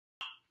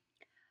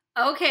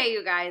Okay,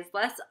 you guys,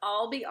 let's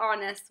all be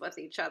honest with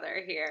each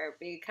other here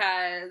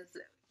because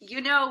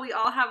we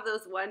all have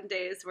those one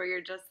days where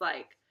you're just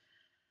like,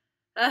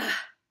 ugh,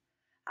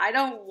 I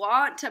don't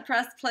want to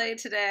press play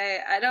today.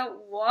 I don't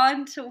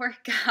want to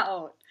work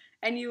out.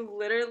 And you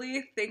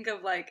literally think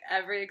of like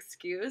every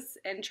excuse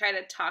and try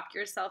to talk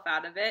yourself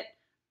out of it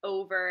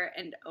over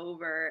and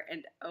over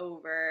and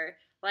over.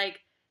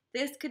 Like,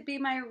 this could be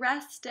my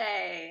rest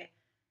day.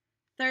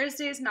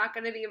 Thursday's not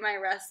going to be my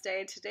rest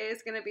day. Today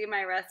is going to be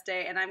my rest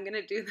day, and I'm going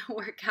to do the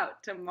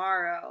workout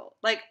tomorrow.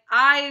 Like,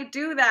 I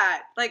do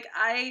that. Like,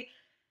 I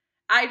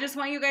just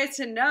want you guys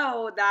to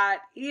know that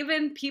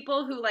even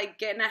people who like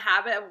get in a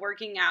habit of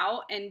working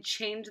out and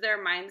change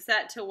their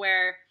mindset to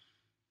where,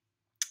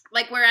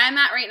 like, where I'm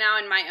at right now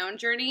in my own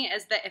journey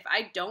is that if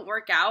I don't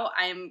work out,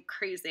 I'm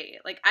crazy.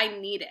 Like, I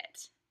need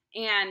it.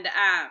 And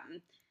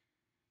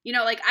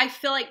like, I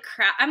feel like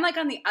crap. I'm like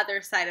on the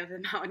other side of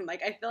the mountain.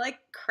 Like, I feel like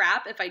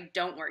crap if I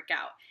don't work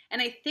out.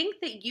 And I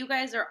think that you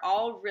guys are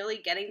all really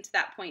getting to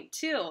that point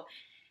too.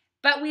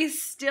 But we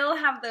still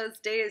have those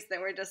days that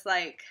we're just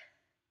like,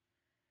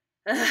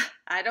 ugh,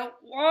 I don't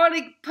want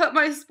to put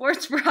my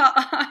sports bra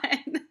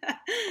on.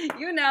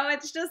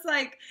 It's just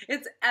like,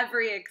 it's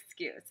every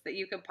excuse that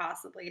you could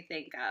possibly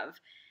think of.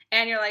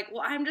 And you're like,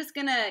 well, I'm just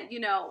going to,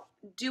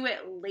 do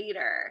it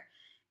later.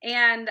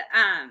 And,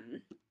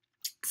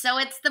 so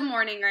it's the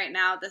morning right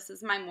now. This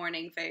is my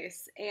morning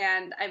face,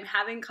 and I'm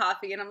having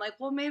coffee, and I'm like,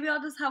 well, maybe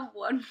I'll just have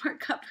one more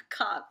cup of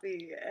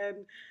coffee,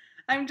 and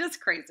I'm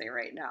just crazy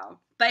right now.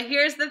 But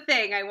here's the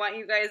thing I want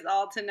you guys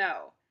all to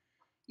know.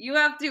 You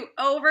have to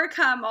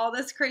overcome all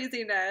this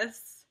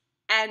craziness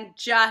and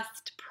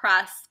just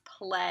press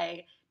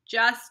play.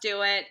 Just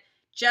do it.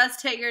 Just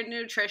take your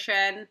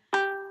nutrition,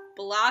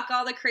 block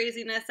all the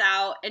craziness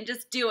out, and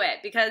just do it,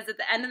 because at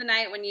the end of the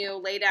night when you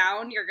lay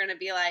down, you're going to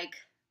be like,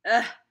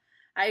 ugh,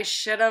 I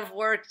should have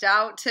worked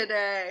out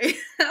today.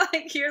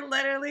 Like,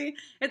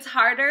 it's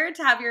harder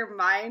to have your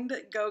mind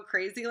go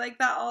crazy like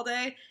that all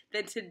day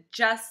than to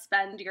just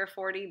spend your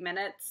 40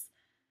 minutes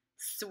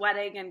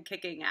sweating and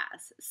kicking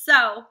ass.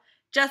 So,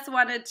 just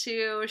wanted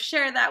to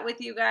share that with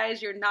you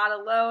guys. You're not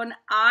alone.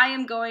 I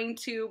am going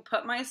to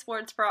put my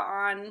sports bra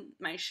on,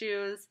 my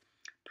shoes,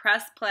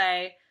 press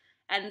play,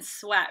 and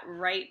sweat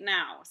right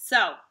now.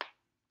 So,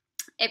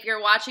 if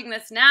you're watching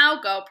this now,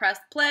 go press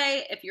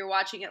play. If you're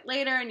watching it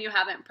later and you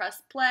haven't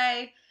pressed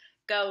play,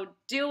 go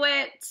do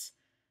it.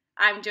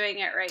 I'm doing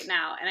it right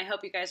now, and I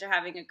hope you guys are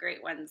having a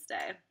great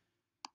Wednesday.